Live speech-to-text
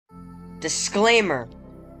Disclaimer: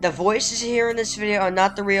 the voices here in this video are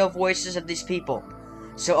not the real voices of these people,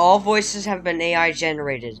 so all voices have been AI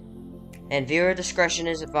generated, and viewer discretion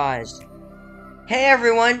is advised. Hey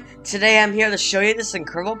everyone, today I'm here to show you this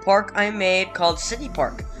incredible park I made called City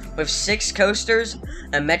Park, with 6 coasters,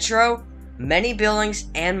 a metro, many buildings,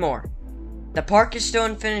 and more. The park is still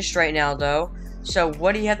unfinished right now though, so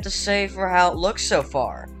what do you have to say for how it looks so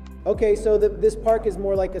far? Okay, so this park is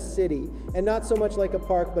more like a city, and not so much like a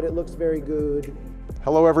park, but it looks very good.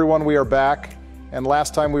 Hello everyone, we are back, and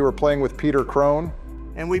last time we were playing with Peter Crone.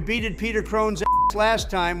 And we beated Peter Crone's ass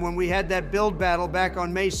last time when we had that build battle back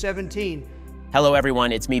on May 17. Hello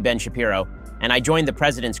everyone, it's me, Ben Shapiro, and I joined the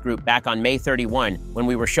President's Group back on May 31 when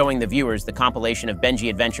we were showing the viewers the compilation of Benji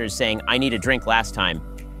Adventures saying, "I need a drink" last time.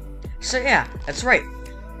 So yeah, that's right.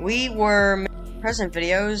 We were making present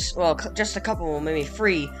videos, well, just a couple made me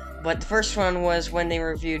free, but the first one was when they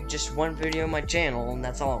reviewed just one video on my channel, and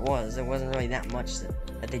that's all it was. It wasn't really that much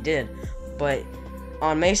that they did. But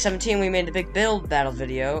on May 17, we made the big build battle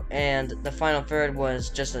video, and the final third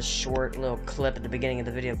was just a short little clip at the beginning of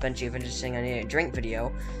the video of Benji Adventures saying I need a drink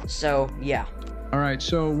video. So, yeah. Alright,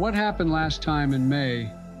 so what happened last time in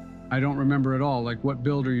May? I don't remember at all. Like, what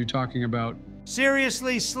build are you talking about?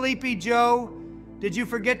 Seriously, Sleepy Joe? Did you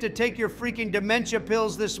forget to take your freaking dementia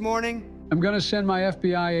pills this morning? I'm gonna send my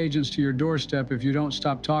FBI agents to your doorstep if you don't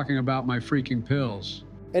stop talking about my freaking pills.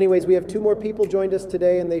 Anyways, we have 2 more people joined us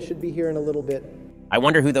today, and they should be here in a little bit. I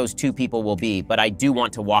wonder who those 2 people will be, but I do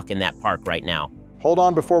want to walk in that park right now. Hold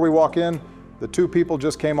on before we walk in. The 2 people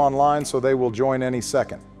just came online, so they will join any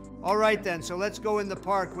second. All right then, so let's go in the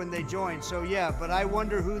park when they join. So yeah, but I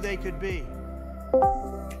wonder who they could be.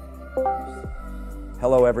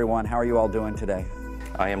 Hello everyone, how are you all doing today?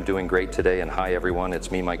 I am doing great today, and hi everyone,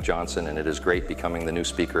 it's me, Mike Johnson, and it is great becoming the new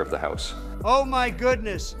Speaker of the House. Oh my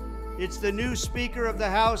goodness, it's the new Speaker of the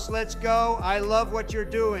House. Let's go. I love what you're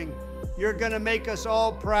doing. You're gonna make us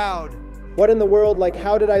all proud. What in the world, like,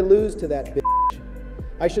 how did I lose to that bitch?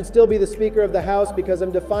 I should still be the Speaker of the House because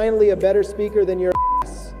I'm definitely a better speaker than your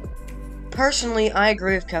ass. Personally, I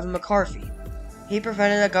agree with Kevin McCarthy. He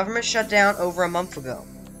prevented a government shutdown over a month ago.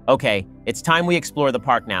 Okay, it's time we explore the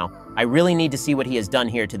park now. I really need to see what he has done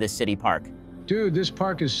here to this city park. Dude, this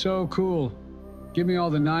park is so cool. Give me all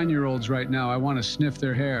the 9-year-olds right now. I want to sniff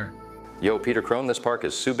their hair. Yo, Peter Crone, this park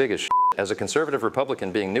is so big as shit. As a conservative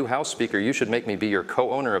Republican being new House Speaker, you should make me be your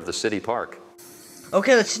co-owner of the city park.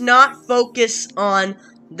 Okay, let's not focus on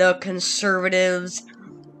the conservatives,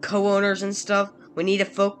 co-owners and stuff. We need to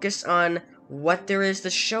focus on what there is to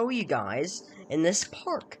show you guys in this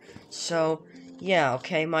park. So, yeah,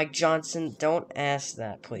 okay, Mike Johnson, don't ask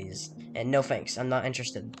that, please. And no thanks, I'm not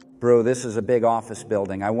interested. Bro, this is a big office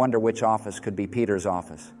building. I wonder which office could be Peter's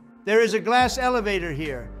office. There is a glass elevator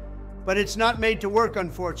here, but it's not made to work,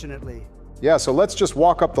 unfortunately. Yeah, so let's just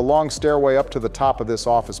walk up the long stairway up to the top of this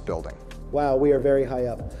office building. Wow, we are very high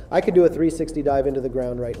up. I could do a 360 dive into the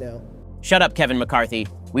ground right now. Shut up, Kevin McCarthy.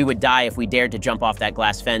 We would die if we dared to jump off that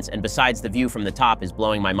glass fence, and besides, the view from the top is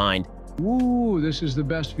blowing my mind. Woo, this is the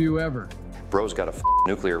best view ever. Bro's got a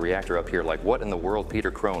nuclear reactor up here. Like, what in the world,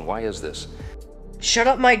 Peter Crone? Why is this? Shut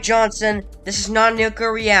up, Mike Johnson. This is not a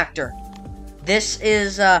nuclear reactor. This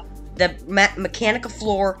is the mechanical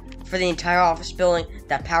floor for the entire office building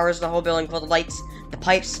that powers the whole building, called the lights. The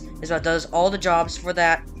pipes is what does all the jobs for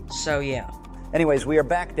that. So yeah. Anyways, we are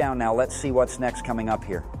back down now. Let's see what's next coming up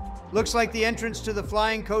here. Looks like the entrance to the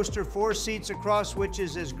flying coaster, 4 seats across, which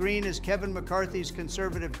is as green as Kevin McCarthy's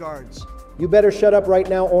conservative guards. You better shut up right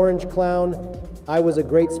now, orange clown. I was a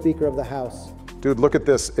great Speaker of the House. Dude, look at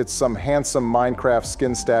this. It's some handsome Minecraft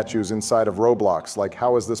skin statues inside of Roblox. Like,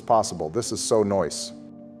 how is this possible? This is so nice.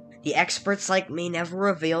 The experts like me never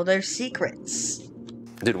reveal their secrets.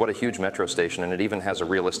 Dude, what a huge metro station, and it even has a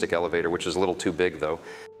realistic elevator, which is a little too big, though.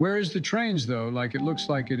 Where is the trains, though? Like, it looks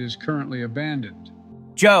like it is currently abandoned.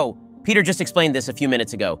 Joe, Peter just explained this a few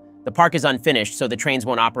minutes ago. The park is unfinished, so the trains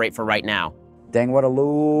won't operate for right now. Dang, what a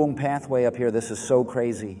long pathway up here. This is so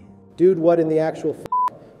crazy. Dude, what in the actual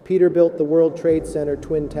f***? Peter built the World Trade Center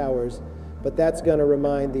Twin Towers, but that's gonna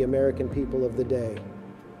remind the American people of the day.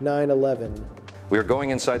 9/11. We are going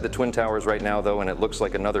inside the Twin Towers right now, though, and it looks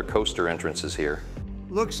like another coaster entrance is here.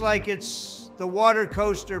 Looks like it's the water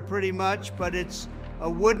coaster pretty much, but it's a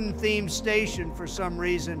wooden-themed station for some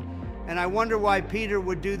reason. And I wonder why Peter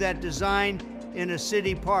would do that design in a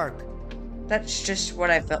city park. That's just what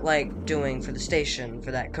I felt like doing for the station,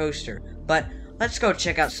 for that coaster. But let's go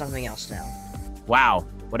check out something else now. Wow,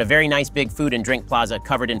 what a very nice big food and drink plaza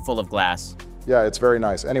covered in full of glass. Yeah, it's very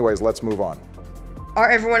nice. Anyways, let's move on.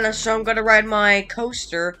 Alright everyone, so I'm gonna ride my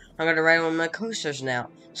coaster. I'm gonna ride one of my coasters now.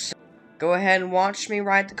 So go ahead and watch me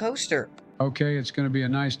ride the coaster. Okay, it's going to be a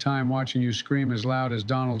nice time watching you scream as loud as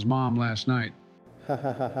Donald's mom last night. Ha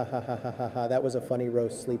ha ha ha ha ha ha ha. That was a funny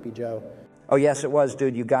roast, Sleepy Joe. Oh, yes, it was,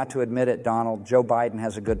 dude. You got to admit it, Donald. Joe Biden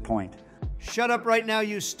has a good point. Shut up right now,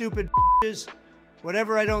 you stupid bitches.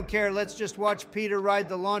 Whatever, I don't care. Let's just watch Peter ride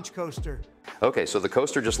the launch coaster. Okay, so the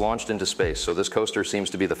coaster just launched into space. So this coaster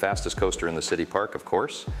seems to be the fastest coaster in the city park, of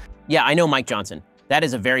course. Yeah, I know, Mike Johnson. That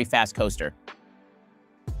is a very fast coaster.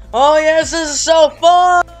 Oh yes, this is so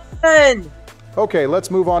fun! Okay,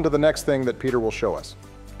 let's move on to the next thing that Peter will show us.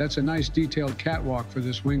 That's a nice detailed catwalk for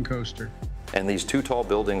this wing coaster. And these two tall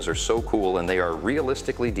buildings are so cool, and they are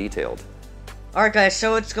realistically detailed. Alright guys,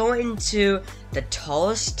 so it's going to the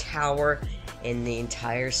tallest tower in the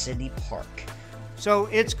entire city park. So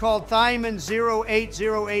it's called Thyman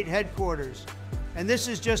 0808 headquarters. And this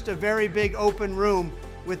is just a very big open room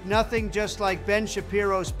with nothing, just like Ben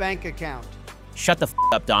Shapiro's bank account. Shut the f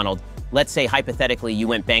up, Donald. Let's say hypothetically you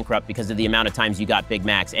went bankrupt because of the amount of times you got Big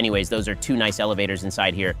Macs. Anyways, those are two nice elevators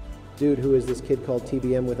inside here. Dude, who is this kid called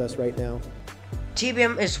TBM with us right now?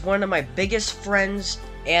 TBM is one of my biggest friends,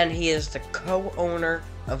 and he is the co-owner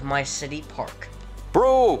of my city park.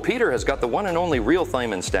 Bro, Peter has got the one and only real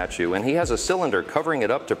Thyman statue, and he has a cylinder covering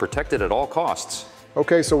it up to protect it at all costs.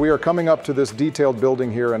 Okay, so we are coming up to this detailed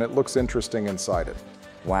building here, and it looks interesting inside it.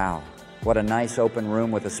 Wow. What a nice open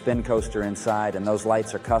room with a spin coaster inside, and those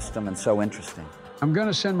lights are custom and so interesting. I'm going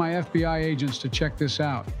to send my FBI agents to check this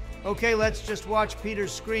out. Okay, let's just watch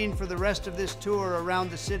Peter's screen for the rest of this tour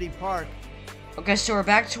around the city park. Okay, so we're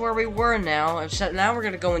back to where we were now, except now we're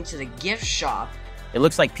gonna go into the gift shop. It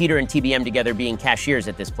looks like Peter and TBM together being cashiers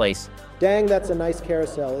at this place. Dang, that's a nice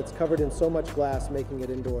carousel. It's covered in so much glass, making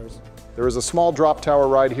it indoors. There is a small drop tower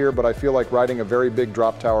ride here, but I feel like riding a very big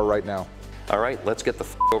drop tower right now. All right, let's get the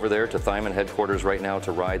f over there to Thyman headquarters right now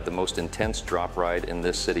to ride the most intense drop ride in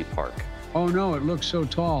this city park. Oh no, it looks so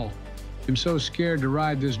tall. I'm so scared to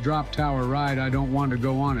ride this drop tower ride, I don't want to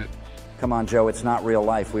go on it. Come on, Joe, it's not real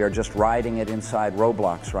life. We are just riding it inside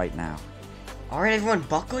Roblox right now. Alright everyone,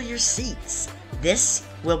 buckle your seats. This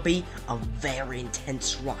will be a very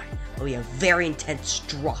intense ride. It will be a very intense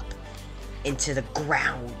drop into the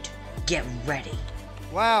ground. Get ready.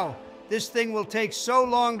 Wow, this thing will take so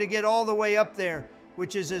long to get all the way up there,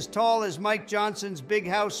 which is as tall as Mike Johnson's big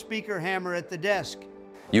house speaker hammer at the desk.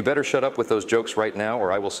 You better shut up with those jokes right now,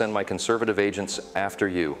 or I will send my conservative agents after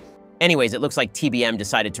you. Anyways, it looks like TBM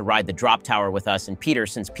decided to ride the drop tower with us, and Peter,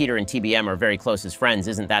 since Peter and TBM are very close as friends,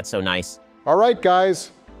 isn't that so nice? All right,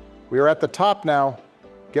 guys, we are at the top now.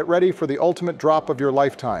 Get ready for the ultimate drop of your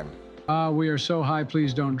lifetime. We are so high,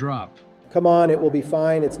 please don't drop. Come on, it will be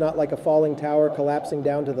fine. It's not like a falling tower collapsing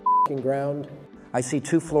down to the f***ing ground. I see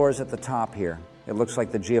 2 floors at the top here. It looks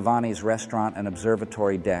like the Giovanni's restaurant and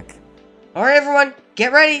observatory deck. Alright everyone,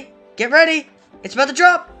 get ready. Get ready. It's about to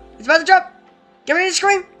drop. It's about to drop. Get ready to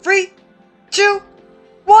scream. 3, 2,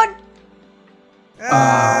 1.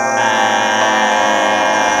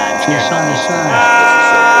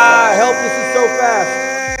 Help, this is so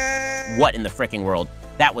fast. What in the fricking world?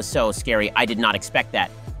 That was so scary. I did not expect that.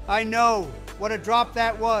 I know. What a drop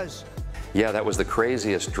that was. Yeah, that was the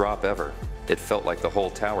craziest drop ever. It felt like the whole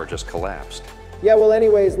tower just collapsed. Yeah, well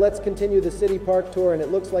anyways, let's continue the city park tour, and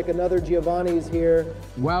it looks like another Giovanni's here.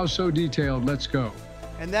 Wow, so detailed. Let's go.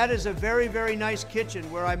 And that is a very, very nice kitchen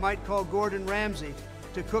where I might call Gordon Ramsay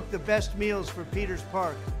to cook the best meals for Peter's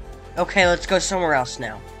Park. Okay, let's go somewhere else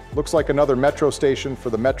now. Looks like another metro station for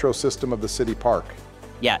the metro system of the city park.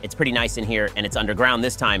 Yeah, it's pretty nice in here, and it's underground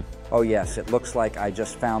this time. Oh yes, it looks like I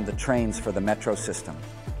just found the trains for the metro system.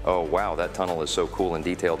 Oh wow, that tunnel is so cool and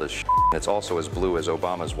detailed as shit. It's also as blue as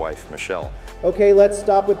Obama's wife, Michelle. Okay, let's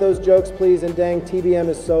stop with those jokes, please, and dang, TBM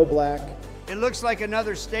is so black. It looks like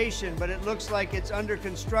another station, but it looks like it's under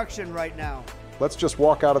construction right now. Let's just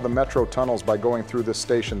walk out of the metro tunnels by going through this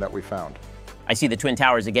station that we found. I see the Twin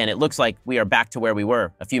Towers again. It looks like we are back to where we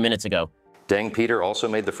were a few minutes ago. Dang, Peter also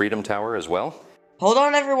made the Freedom Tower as well? Hold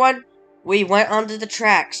on everyone. We went onto the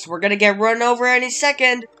tracks. We're gonna get run over any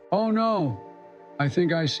second. Oh no, I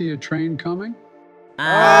think I see a train coming.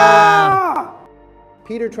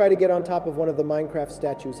 Peter tried to get on top of one of the Minecraft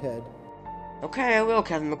statue's head. Okay, I will,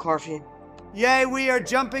 Kevin McCarthy. Yay, we are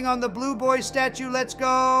jumping on the Blue Boy statue. Let's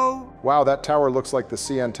go. Wow, that tower looks like the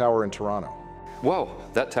CN Tower in Toronto. Whoa,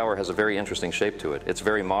 that tower has a very interesting shape to it. It's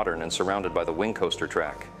very modern and surrounded by the wing coaster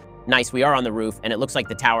track. Nice, we are on the roof, and it looks like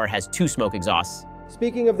the tower has 2 smoke exhausts.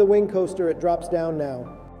 Speaking of the wing coaster, it drops down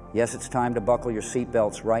now. Yes, it's time to buckle your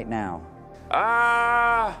seatbelts right now.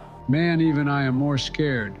 Ah! Man, even I am more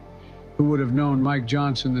scared. Who would have known Mike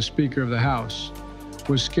Johnson, the Speaker of the House,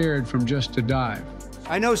 was scared from just to dive?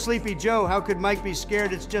 I know, Sleepy Joe. How could Mike be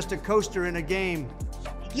scared? It's just a coaster in a game.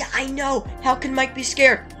 Yeah, I know. How can Mike be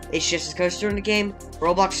scared? It's just a coaster in the game.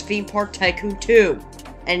 Roblox Theme Park Tycoon 2.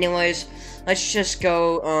 Anyways, let's just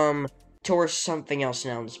go, towards something else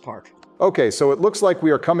now in this park. Okay, so it looks like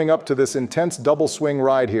we are coming up to this intense double swing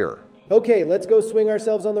ride here. Okay, let's go swing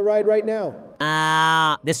ourselves on the ride right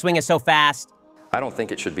now. This swing is so fast. I don't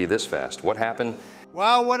think it should be this fast. What happened?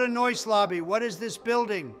 Wow, what a noise lobby. What is this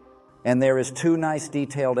building? And there is 2 nice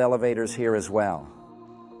detailed elevators here as well.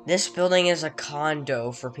 This building is a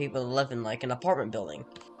condo for people that live in, like, an apartment building.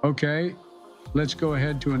 Okay, let's go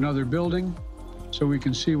ahead to another building so we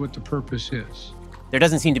can see what the purpose is. There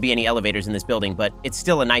doesn't seem to be any elevators in this building, but it's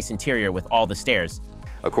still a nice interior with all the stairs.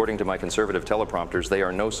 According to my conservative teleprompters, there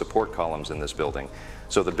are no support columns in this building.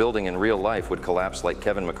 So the building in real life would collapse like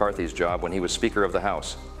Kevin McCarthy's job when he was Speaker of the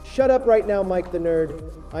House. Shut up right now, Mike the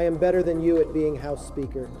Nerd. I am better than you at being House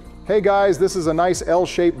Speaker. Hey guys, this is a nice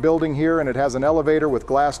L-shaped building here and it has an elevator with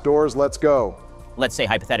glass doors. Let's go. Let's say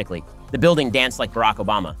hypothetically, the building danced like Barack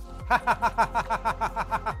Obama.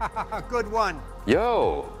 Good one.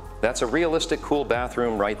 Yo, that's a realistic, cool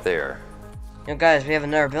bathroom right there. You know, guys, we have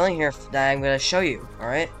another building here that I'm going to show you,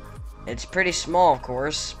 alright? It's pretty small, of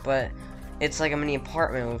course, but it's like a mini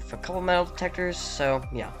apartment with a couple metal detectors, so,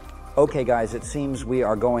 yeah. Okay guys, it seems we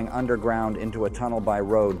are going underground into a tunnel by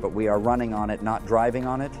road, but we are running on it, not driving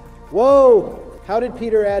on it. Whoa! How did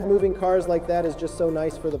Peter add moving cars like that is just so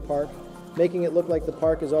nice for the park, making it look like the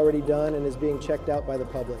park is already done and is being checked out by the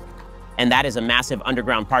public. And that is a massive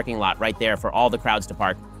underground parking lot right there for all the crowds to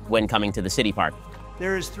park when coming to the city park.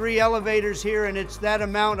 There is 3 elevators here, and it's that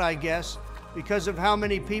amount, I guess, because of how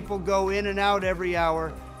many people go in and out every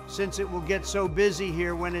hour, since it will get so busy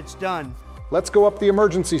here when it's done. Let's go up the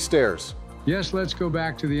emergency stairs. Yes, let's go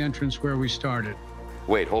back to the entrance where we started.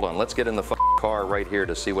 Wait, hold on. Let's get in the car right here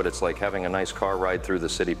to see what it's like having a nice car ride through the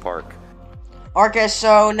city park. Okay,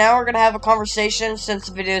 so now we're going to have a conversation since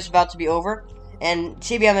the video is about to be over. And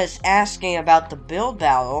TBM is asking about the build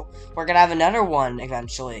battle. We're going to have another one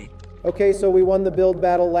eventually. Okay, so we won the build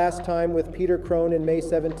battle last time with Peter Crone in May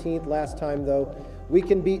 17th last time, though. We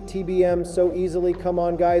can beat TBM so easily. Come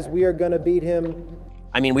on, guys. We are going to beat him.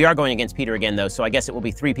 I mean, we are going against Peter again, though, so I guess it will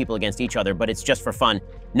be 3 people against each other, but it's just for fun.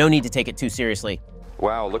 No need to take it too seriously.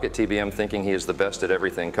 Wow, look at TBM thinking he is the best at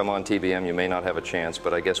everything. Come on, TBM, you may not have a chance,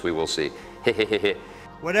 but I guess we will see. Hehehehe.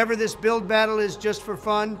 Whatever this build battle is just for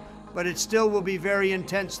fun, but it still will be very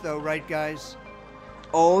intense though, right guys?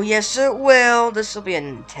 Oh, yes it will. This will be an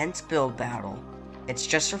intense build battle. It's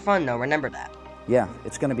just for fun, though. Remember that. Yeah,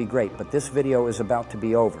 it's going to be great, but this video is about to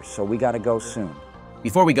be over, so we got to go soon.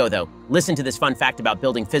 Before we go, though, listen to this fun fact about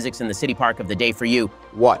building physics in the city park of the day for you.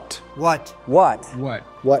 What? What? What? What?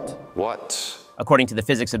 What? What? According to the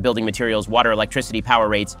physics of building materials, water, electricity, power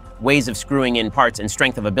rates, ways of screwing in parts, and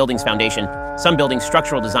strength of a building's foundation, some buildings'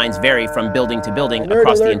 structural designs vary from building to building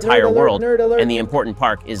across the entire world, and the important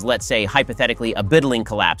part is, let's say, hypothetically, a building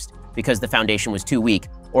collapsed because the foundation was too weak,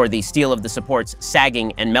 or the steel of the supports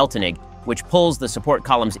sagging and melting, which pulls the support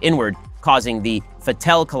columns inward, causing the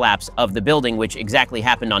fatal collapse of the building, which exactly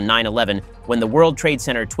happened on 9/11 when the World Trade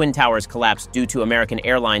Center Twin Towers collapsed due to American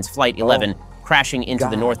Airlines Flight 11 crashing into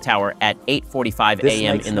the North Tower at 8:45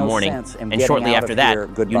 a.m. in the morning. And shortly after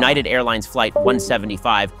that, United Airlines Flight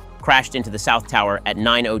 175 crashed into the South Tower at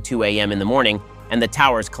 9:02 a.m. in the morning, and the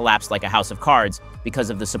towers collapsed like a house of cards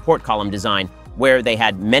because of the support column design, where they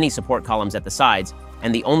had many support columns at the sides,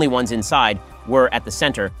 and the only ones inside were at the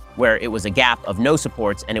center, where it was a gap of no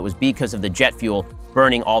supports, and it was because of the jet fuel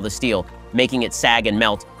burning all the steel, making it sag and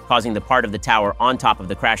melt, causing the part of the tower on top of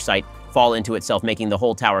the crash site fall into itself, making the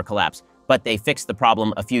whole tower collapse. But they fixed the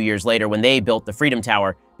problem a few years later when they built the Freedom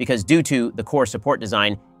Tower, because due to the core support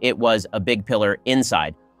design, it was a big pillar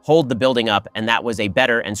inside, hold the building up, and that was a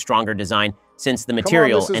better and stronger design since the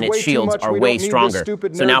material and its shields are way stronger.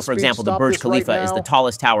 So now, for example, the Burj Khalifa is the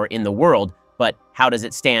tallest tower in the world, but how does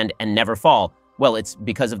it stand and never fall? Well, it's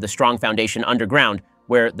because of the strong foundation underground,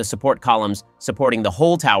 where the support columns supporting the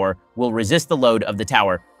whole tower will resist the load of the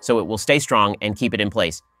tower, so it will stay strong and keep it in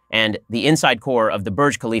place. And the inside core of the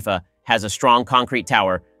Burj Khalifa has a strong concrete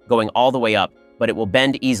tower going all the way up, but it will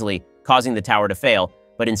bend easily, causing the tower to fail.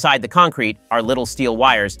 But inside the concrete are little steel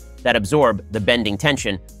wires that absorb the bending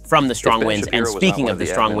tension from the strong winds. And speaking of the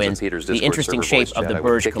strong winds, the interesting shape of the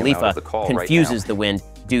Burj Khalifa confuses the wind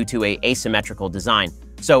due to an asymmetrical design.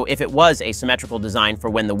 So if it was a symmetrical design for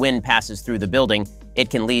when the wind passes through the building, it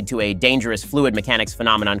can lead to a dangerous fluid mechanics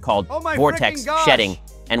phenomenon called vortex shedding.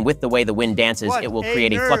 and with the way the wind dances, it will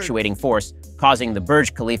create a fluctuating force, causing the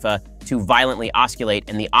Burj Khalifa to violently oscillate,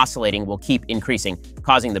 and the oscillating will keep increasing,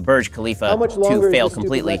 causing the Burj Khalifa to fail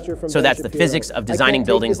completely. So that's the physics of designing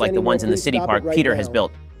buildings like the ones in the city park Peter has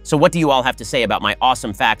built. So what do you all have to say about my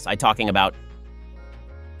awesome facts I'm talking about?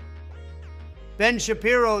 Ben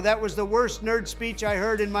Shapiro, that was the worst nerd speech I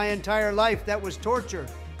heard in my entire life. That was torture.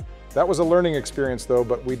 That was a learning experience, though,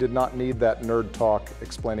 but we did not need that nerd talk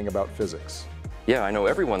explaining about physics. Yeah, I know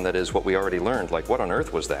everyone that is what we already learned. Like, what on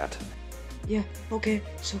earth was that? Yeah, okay,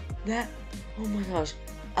 so that, oh my gosh,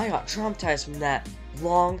 I got traumatized from that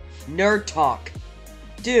long nerd talk.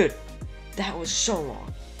 Dude, that was so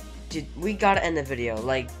long. Dude, we gotta end the video.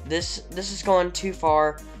 Like, this is going too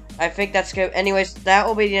far. I think that's good. Anyways, that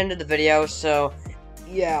will be the end of the video, so,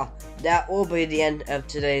 yeah, that will be the end of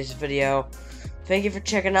today's video. Thank you for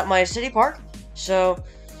checking out my city park. So,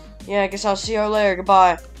 yeah, I guess I'll see you all later.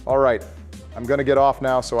 Goodbye. All right, I'm gonna get off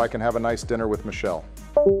now so I can have a nice dinner with Michelle.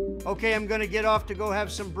 Okay, I'm gonna get off to go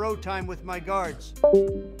have some bro time with my guards.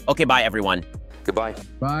 Okay, bye everyone. Goodbye.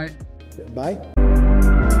 Bye. Bye.